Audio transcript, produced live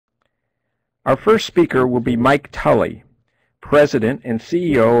Our first speaker will be Mike Tully, President and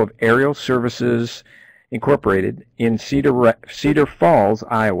CEO of Aerial Services Incorporated in Cedar Falls,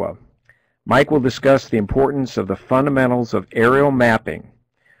 Iowa. Mike will discuss the importance of the fundamentals of aerial mapping.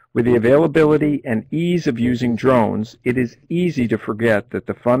 With the availability and ease of using drones, it is easy to forget that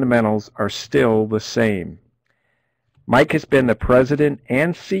the fundamentals are still the same. Mike has been the President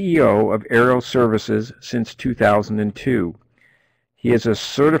and CEO of Aerial Services since 2002. He is a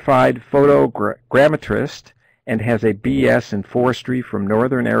certified photogrammetrist and has a BS in forestry from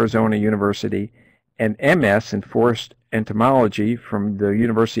Northern Arizona University, an MS in forest entomology from the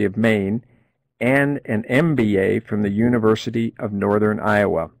University of Maine, and an MBA from the University of Northern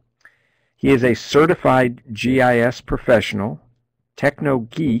Iowa. He is a certified GIS professional, techno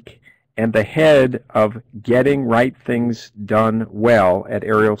geek, and the head of Getting Right Things Done Well at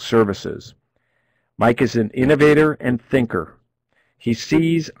Aerial Services. Mike is an innovator and thinker. He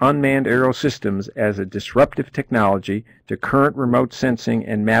sees unmanned aerial systems as a disruptive technology to current remote sensing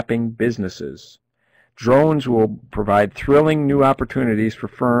and mapping businesses. Drones will provide thrilling new opportunities for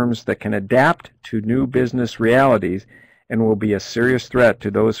firms that can adapt to new business realities and will be a serious threat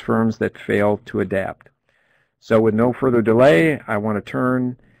to those firms that fail to adapt. So with no further delay, I want to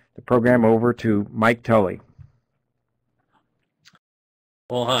turn the program over to Mike Tully.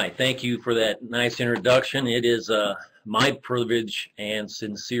 Well, hi. Thank you for that nice introduction. It is my privilege and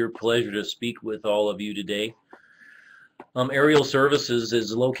sincere pleasure to speak with all of you today. Aerial Services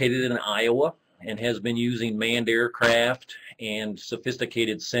is located in Iowa and has been using manned aircraft and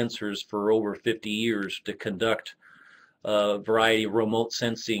sophisticated sensors for over 50 years to conduct a variety of remote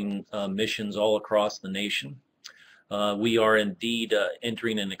sensing missions all across the nation. We are indeed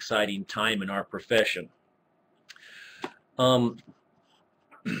entering an exciting time in our profession.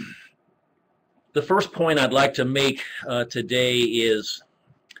 The first point I'd like to make today is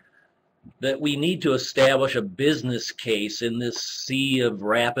that we need to establish a business case in this sea of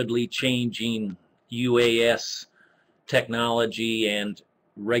rapidly changing UAS technology and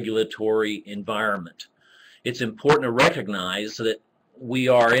regulatory environment. It's important to recognize that we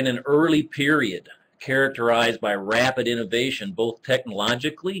are in an early period characterized by rapid innovation, both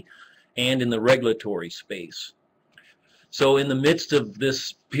technologically and in the regulatory space. So in the midst of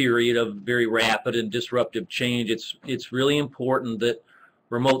this period of very rapid and disruptive change, it's really important that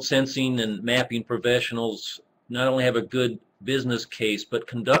remote sensing and mapping professionals not only have a good business case, but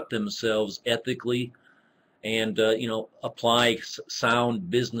conduct themselves ethically and apply sound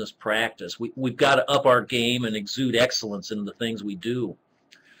business practice. We've got to up our game and exude excellence in the things we do.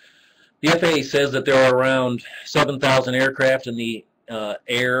 The FAA says that there are around 7,000 aircraft in the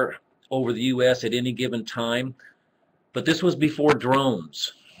air over the U.S. at any given time, but this was before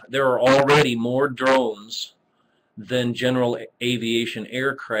drones. There are already more drones than general aviation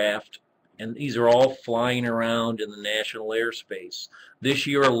aircraft, and these are all flying around in the national airspace. This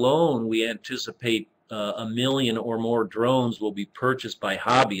year alone, we anticipate 1 million or more drones will be purchased by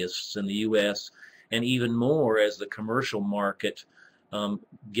hobbyists in the U.S., and even more as the commercial market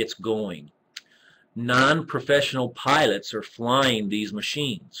gets going. Non-professional pilots are flying these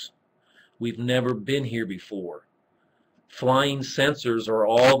machines. We've never been here before. Flying sensors are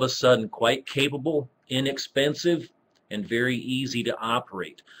all of a sudden quite capable, inexpensive, and very easy to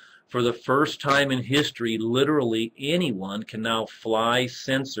operate. For the first time in history, literally anyone can now fly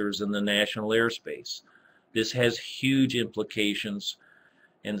sensors in the national airspace. This has huge implications,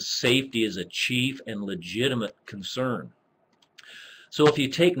 and safety is a chief and legitimate concern. So if you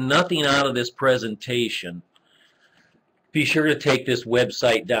take nothing out of this presentation, be sure to take this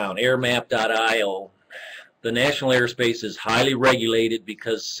website down, airmap.io. The national airspace is highly regulated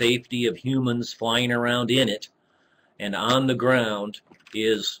because safety of humans flying around in it and on the ground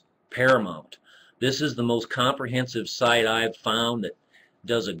is paramount. This is the most comprehensive site I've found that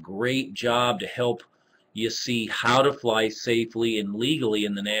does a great job to help you see how to fly safely and legally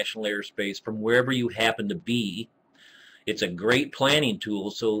in the national airspace from wherever you happen to be. It's a great planning tool,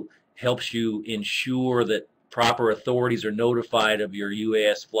 so helps you ensure that proper authorities are notified of your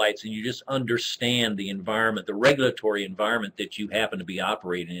UAS flights and you just understand the environment, the regulatory environment that you happen to be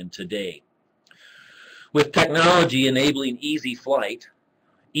operating in today. With technology enabling easy flight,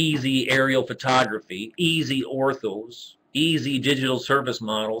 easy aerial photography, easy orthos, easy digital service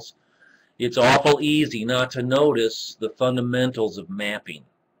models, it's awful easy not to notice the fundamentals of mapping.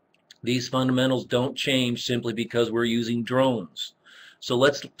 These fundamentals don't change simply because we're using drones. So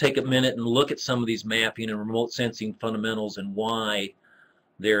let's take a minute and look at some of these mapping and remote sensing fundamentals and why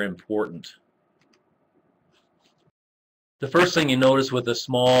they're important. The first thing you notice with a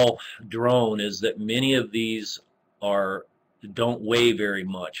small drone is that many of these don't weigh very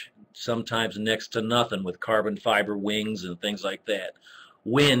much. sometimes next to nothing with carbon fiber wings and things like that.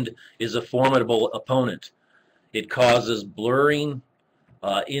 Wind is a formidable opponent. It causes blurring,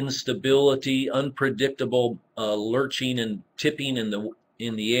 instability, unpredictable lurching and tipping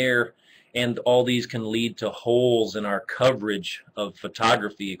in the air, and all these can lead to holes in our coverage of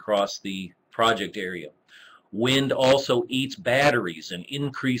photography across the project area. Wind also eats batteries and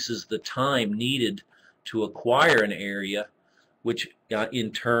increases the time needed to acquire an area, which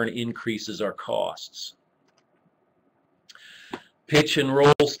in turn increases our costs. Pitch and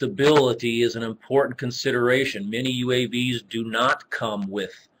roll stability is an important consideration. Many UAVs do not come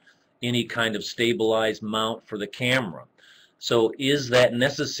with any kind of stabilized mount for the camera. So is that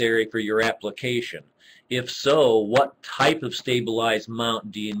necessary for your application? If so, what type of stabilized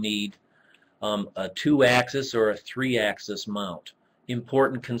mount do you need? A 2-axis or a 3-axis mount?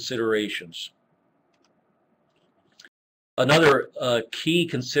 Important considerations. Another key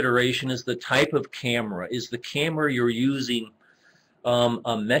consideration is the type of camera. Is the camera you're using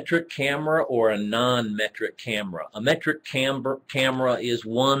a metric camera or a non-metric camera? A metric camera is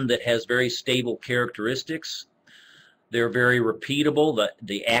one that has very stable characteristics. They're very repeatable.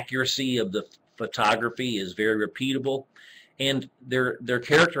 The accuracy of the photography is very repeatable, and they're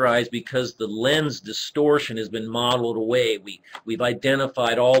characterized because the lens distortion has been modeled away. We've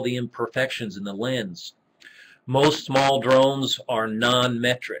identified all the imperfections in the lens. Most small drones are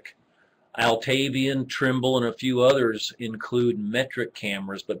non-metric. Altavian, Trimble, and a few others include metric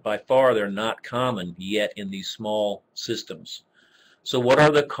cameras, but by far they're not common yet in these small systems. So what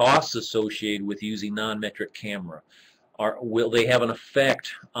are the costs associated with using non-metric camera? Will they have an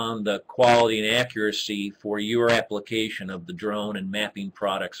effect on the quality and accuracy for your application of the drone and mapping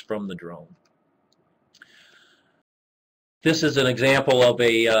products from the drone? This is an example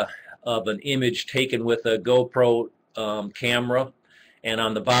of an image taken with a GoPro camera. And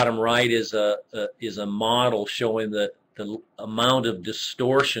on the bottom right is a model showing the amount of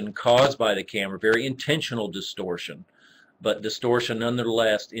distortion caused by the camera, very intentional distortion, but distortion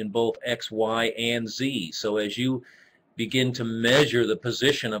nonetheless in both X, Y, and Z. So as you begin to measure the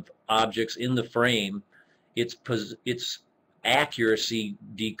position of objects in the frame, its accuracy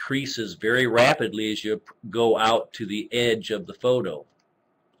decreases very rapidly as you go out to the edge of the photo.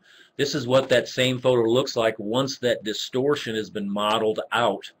 This is what that same photo looks like once that distortion has been modeled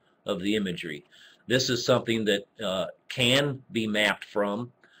out of the imagery. This is something that can be mapped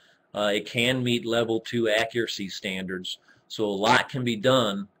from. It can meet level 2 accuracy standards. So a lot can be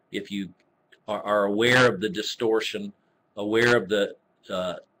done if you are aware of the distortion, aware of the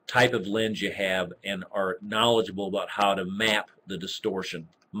type of lens you have, and are knowledgeable about how to map the distortion,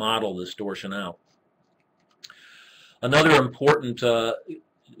 model distortion out. Another important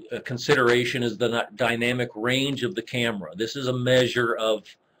consideration is the dynamic range of the camera. This is a measure of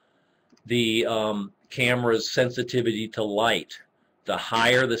the camera's sensitivity to light. The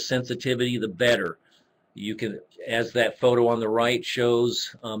higher the sensitivity, the better. You can, as that photo on the right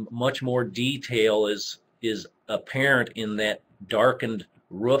shows, much more detail is apparent in that darkened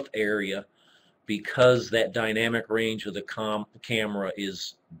roof area because that dynamic range of the camera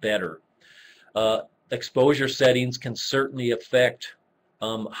is better. Exposure settings can certainly affect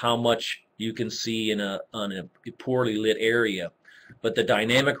how much you can see on a poorly lit area, but the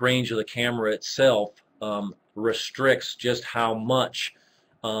dynamic range of the camera itself restricts just how much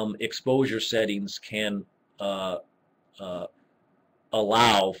exposure settings can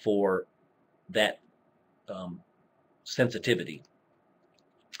allow for that sensitivity.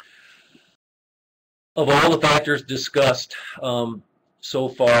 Of all the factors discussed so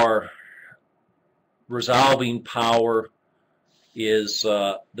far, resolving power is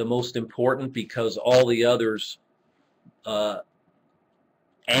the most important because all the others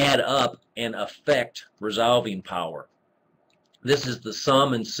add up and affect resolving power. This is the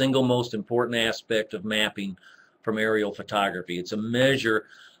sum and single most important aspect of mapping from aerial photography. It's a measure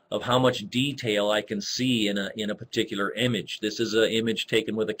of how much detail I can see in a particular image. This is an image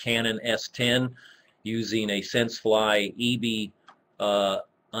taken with a Canon S10 using a SenseFly EB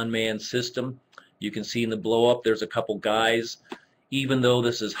unmanned system. You can see in the blow-up there's a couple guys. Even though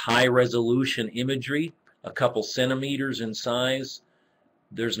this is high-resolution imagery, a couple centimeters in size,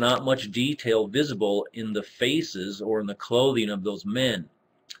 there's not much detail visible in the faces or in the clothing of those men.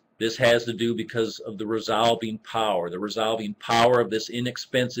 This has to do because of the resolving power. The resolving power of this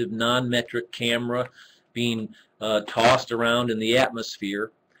inexpensive non-metric camera being tossed around in the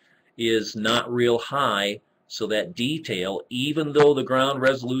atmosphere is not real high, so that detail, even though the ground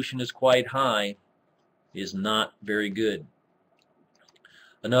resolution is quite high, is not very good.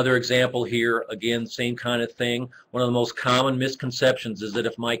 Another example here, again, same kind of thing. One of the most common misconceptions is that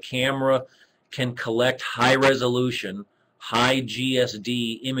if my camera can collect high resolution, high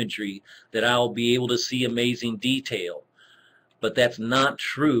GSD imagery, that I'll be able to see amazing detail. But that's not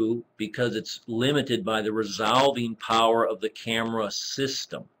true because it's limited by the resolving power of the camera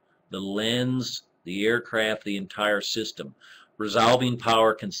system, the lens, the aircraft, the entire system. Resolving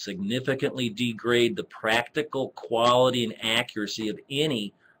power can significantly degrade the practical quality and accuracy of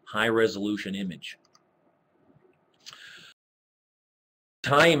any high-resolution image.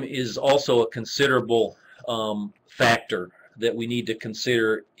 Time is also a considerable factor that we need to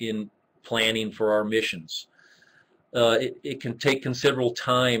consider in planning for our missions. It can take considerable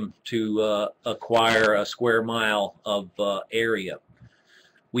time to acquire a square mile of area.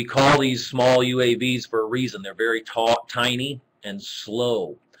 We call these small UAVs for a reason. They're very tiny and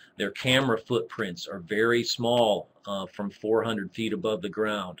slow. Their camera footprints are very small from 400 feet above the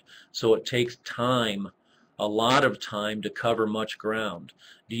ground. So it takes time, a lot of time, to cover much ground.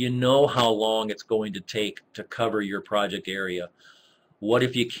 Do you know how long it's going to take to cover your project area? What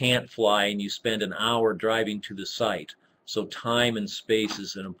if you can't fly and you spend an hour driving to the site? So time and space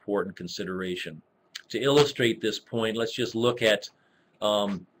is an important consideration. To illustrate this point, let's just look at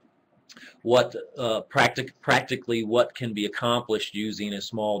practically what can be accomplished using a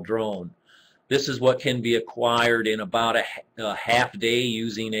small drone. This is what can be acquired in about a half day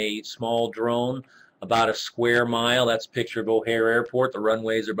using a small drone, about a square mile. That's a picture of O'Hare Airport. The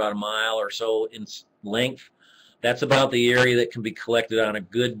runways are about a mile or so in length. That's about the area that can be collected on a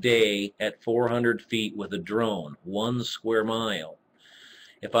good day at 400 feet with a drone, 1 square mile.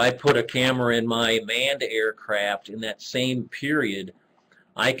 If I put a camera in my manned aircraft in that same period,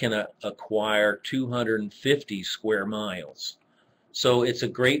 I can acquire 250 square miles. So it's a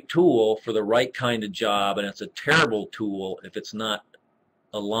great tool for the right kind of job, and it's a terrible tool if it's not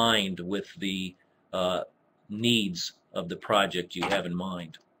aligned with the needs of the project you have in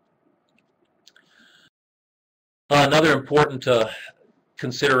mind. Another important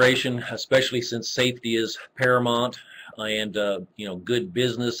consideration, especially since safety is paramount and good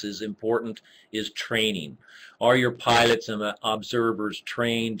business is important, is training. Are your pilots and observers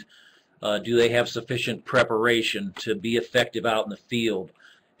trained? Do they have sufficient preparation to be effective out in the field?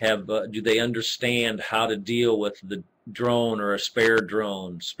 Do they understand how to deal with the drone or a spare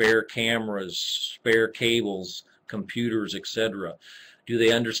drone, spare cameras, spare cables, computers, etc.? Do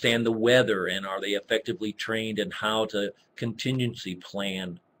they understand the weather, and are they effectively trained in how to contingency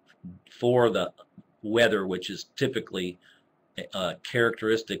plan for the weather, which is typically,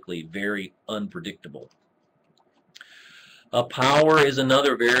 characteristically, very unpredictable? Power is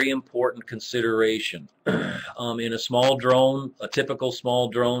another very important consideration. In a small drone, a typical small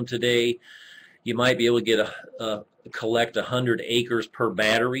drone today, you might be able to collect 100 acres per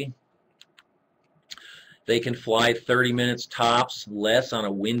battery. They can fly 30 minutes tops, less on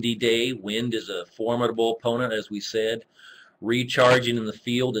a windy day. Wind is a formidable opponent, as we said. Recharging in the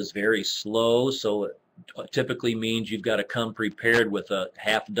field is very slow, so it typically means you've got to come prepared with a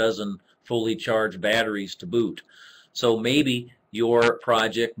half dozen fully charged batteries to boot. So maybe your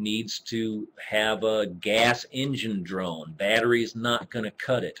project needs to have a gas engine drone. Battery's not going to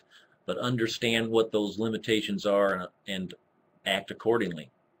cut it, but understand what those limitations are and act accordingly.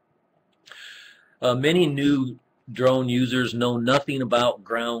 Many new drone users know nothing about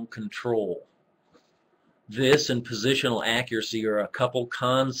ground control. This and positional accuracy are a couple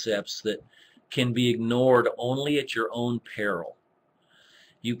concepts that can be ignored only at your own peril.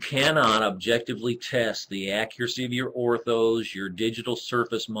 You cannot objectively test the accuracy of your orthos, your digital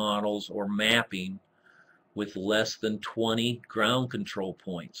surface models, or mapping with less than 20 ground control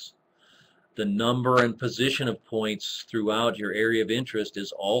points. The number and position of points throughout your area of interest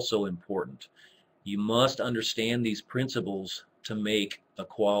is also important. You must understand these principles to make a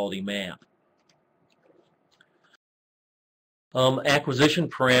quality map. Acquisition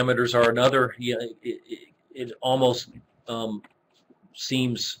parameters are another, it almost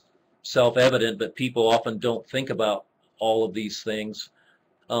seems self-evident, but people often don't think about all of these things.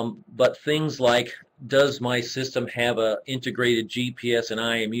 But things like, does my system have an integrated GPS and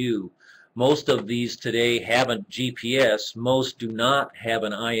IMU? Most of these today have a GPS. Most do not have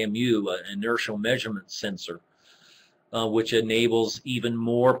an IMU, an inertial measurement sensor, which enables even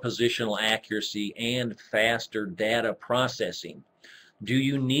more positional accuracy and faster data processing. Do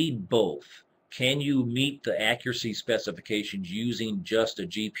you need both? Can you meet the accuracy specifications using just a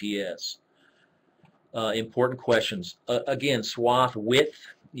GPS? Important questions. Again, swath width,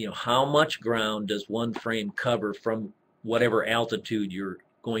 how much ground does one frame cover from whatever altitude you're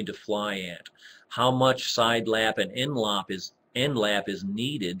going to fly at? How much side lap and end lap is NLAP is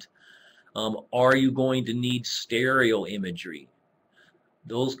needed. Are you going to need stereo imagery?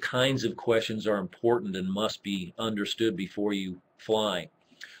 Those kinds of questions are important and must be understood before you fly.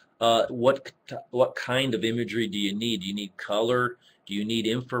 What kind of imagery do you need? Do you need color? Do you need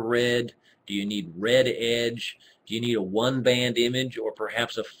infrared? Do you need red edge? Do you need a one-band image or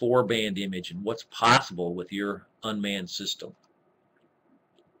perhaps a four-band image? And what's possible with your unmanned system?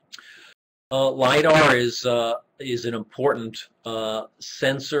 LiDAR is an important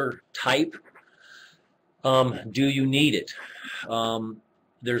sensor type. Do you need it?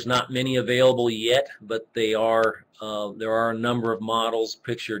 There's not many available yet, but there are a number of models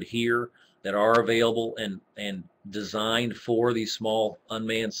pictured here that are available and designed for these small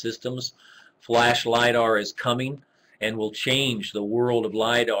unmanned systems. Flash LiDAR is coming and will change the world of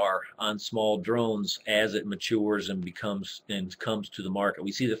LiDAR on small drones as it matures and comes to the market.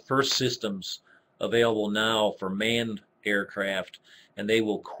 We see the first systems available now for manned aircraft, and they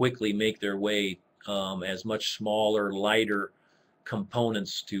will quickly make their way as much smaller, lighter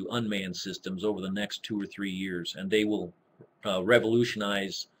components to unmanned systems over the next 2 or 3 years, and they will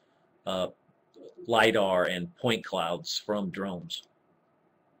revolutionize LiDAR and point clouds from drones.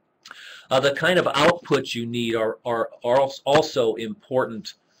 The kind of outputs you need are also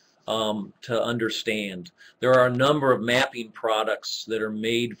important to understand. There are a number of mapping products that are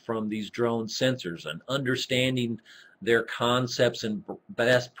made from these drone sensors, and understanding their concepts and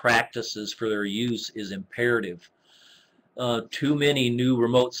best practices for their use is imperative. Too many new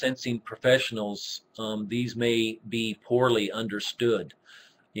remote sensing professionals, these may be poorly understood.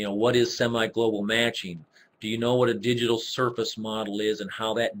 You know, what is semi-global matching? Do you know what a digital surface model is and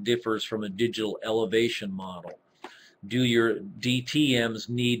how that differs from a digital elevation model? Do your DTMs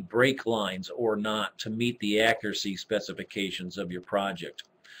need brake lines or not to meet the accuracy specifications of your project?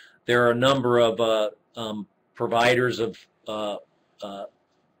 There are a number of providers of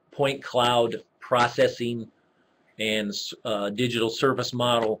point cloud processing and digital surface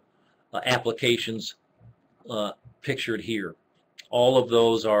model applications pictured here. All of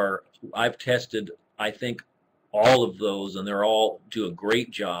those are, I've tested, I think, all of those, and they're all do a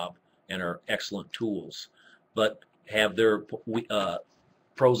great job and are excellent tools, but have their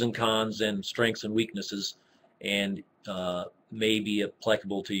pros and cons and strengths and weaknesses, and may be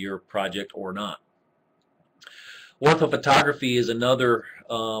applicable to your project or not. Orthophotography is another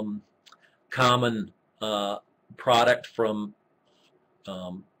common product from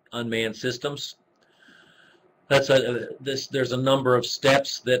unmanned systems. There's a number of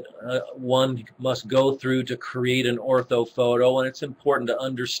steps that one must go through to create an ortho photo, and it's important to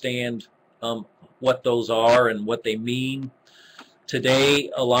understand what those are and what they mean. Today,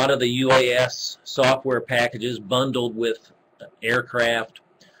 a lot of the UAS software packages bundled with aircraft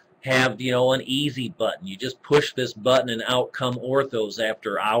have, you know, an easy button. You just push this button and out come orthos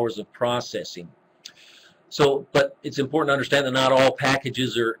after hours of processing. So, but it's important to understand that not all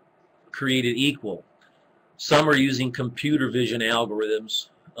packages are created equal. Some are using computer vision algorithms,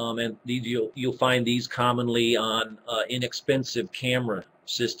 and you'll find these commonly on inexpensive camera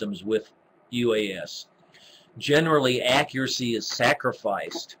systems with UAS. Generally, accuracy is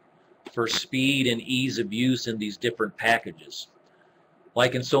sacrificed for speed and ease of use in these different packages.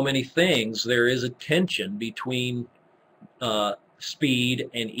 Like in so many things, there is a tension between speed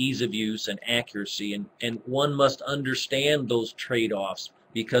and ease of use and accuracy, and one must understand those trade-offs,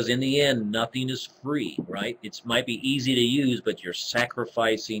 because in the end, nothing is free, right? It might be easy to use, but you're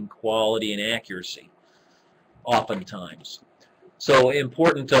sacrificing quality and accuracy oftentimes. So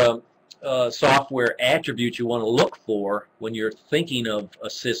important software attributes you want to look for when you're thinking of a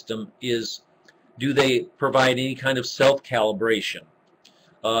system is, do they provide any kind of self-calibration?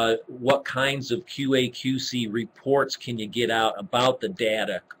 What kinds of QA/QC reports can you get out about the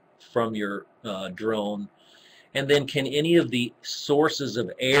data from your drone? And then, can any of the sources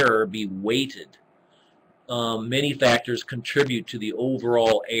of error be weighted? Many factors contribute to the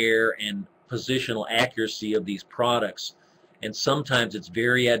overall error and positional accuracy of these products, and sometimes it's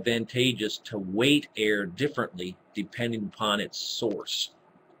very advantageous to weight error differently depending upon its source.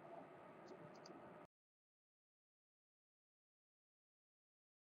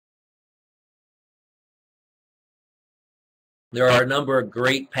 There are a number of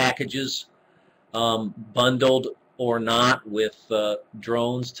great packages, bundled or not, with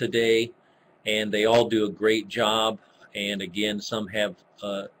drones today, and they all do a great job. And again, some have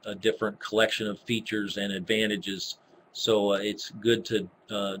a different collection of features and advantages, so it's good to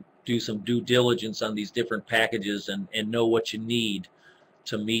do some due diligence on these different packages and know what you need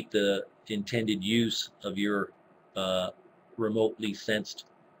to meet the intended use of your remotely sensed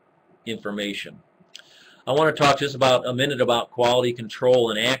information. I want to talk just about a minute about quality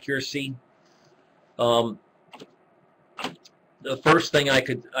control and accuracy. The first thing I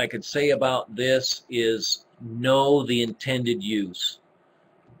could say about this is know the intended use.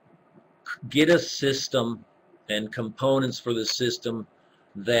 Get a system and components for the system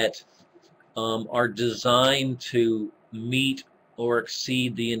that are designed to meet or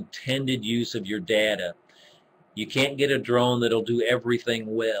exceed the intended use of your data. You can't get a drone that'll do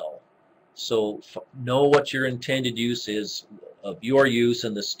everything well. So know what your intended use is of your use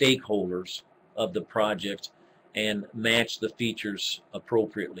and the stakeholders of the project, and match the features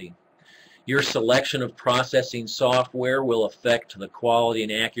appropriately. Your selection of processing software will affect the quality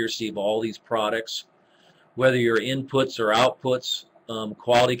and accuracy of all these products. Whether your inputs or outputs,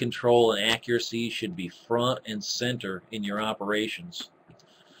 quality control and accuracy should be front and center in your operations.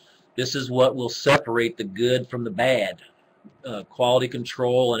 This is what will separate the good from the bad. Quality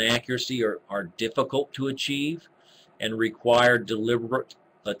control and accuracy are difficult to achieve and require deliberate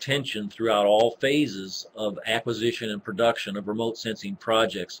attention throughout all phases of acquisition and production of remote sensing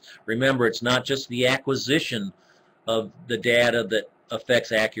projects. Remember, it's not just the acquisition of the data that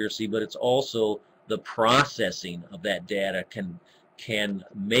affects accuracy, but it's also the processing of that data can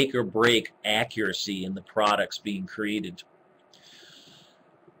make or break accuracy in the products being created.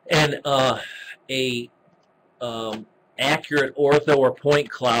 And accurate ortho or point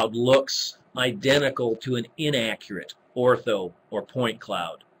cloud looks identical to an inaccurate ortho or point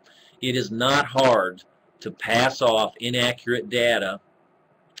cloud. It is not hard to pass off inaccurate data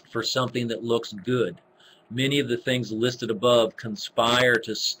for something that looks good. Many of the things listed above conspire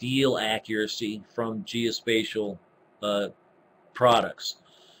to steal accuracy from geospatial products.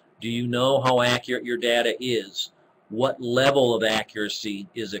 Do you know how accurate your data is? What level of accuracy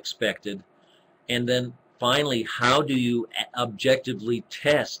is expected? And then finally, how do you objectively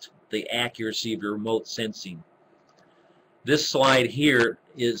test the accuracy of your remote sensing? This slide here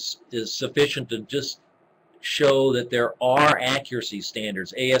is sufficient to just show that there are accuracy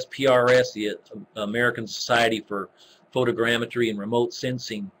standards. ASPRS, the American Society for Photogrammetry and Remote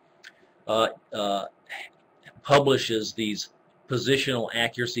Sensing, publishes these positional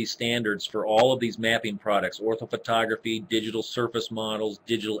accuracy standards for all of these mapping products: orthophotography, digital surface models,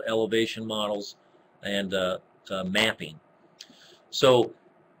 digital elevation models, and mapping. So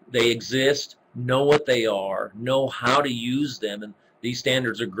they exist. Know what they are, know how to use them, and these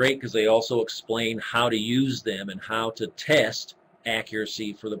standards are great because they also explain how to use them and how to test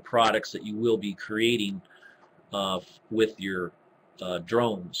accuracy for the products that you will be creating with your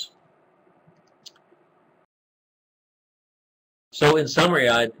drones. So in summary,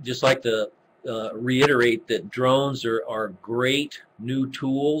 I'd just like to reiterate that drones are great new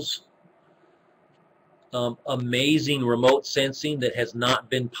tools. Amazing remote sensing that has not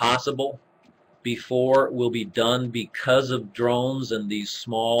been possible before will be done because of drones and these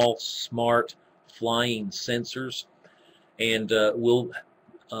small, smart flying sensors, and we'll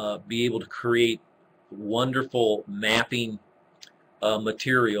be able to create wonderful mapping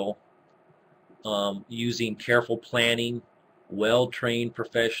material using careful planning, well-trained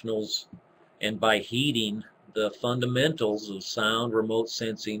professionals, and by heeding the fundamentals of sound, remote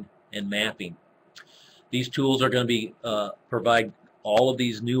sensing, and mapping. These tools are going to be provide all of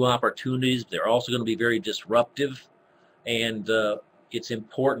these new opportunities. They're also going to be very disruptive, and it's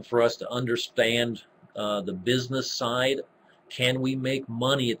important for us to understand the business side. Can we make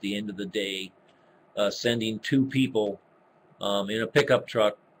money at the end of the day sending 2 people in a pickup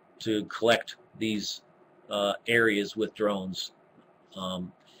truck to collect these areas with drones?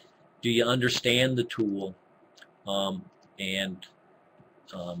 Do you understand the tool, and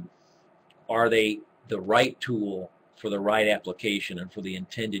are they the right tool for the right application and for the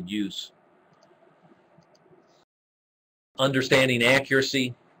intended use? Understanding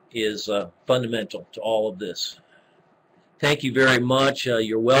accuracy is fundamental to all of this. Thank you very much.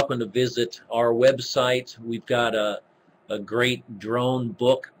 You're welcome to visit our website. We've got a great drone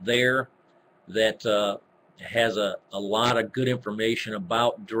book there that has a lot of good information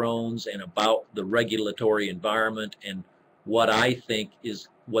about drones and about the regulatory environment and what I think is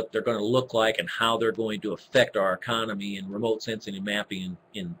what they're going to look like and how they're going to affect our economy and remote sensing and mapping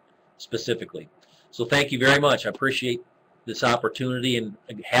in specifically. So thank you very much. I appreciate this opportunity and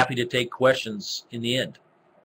I'm happy to take questions in the end.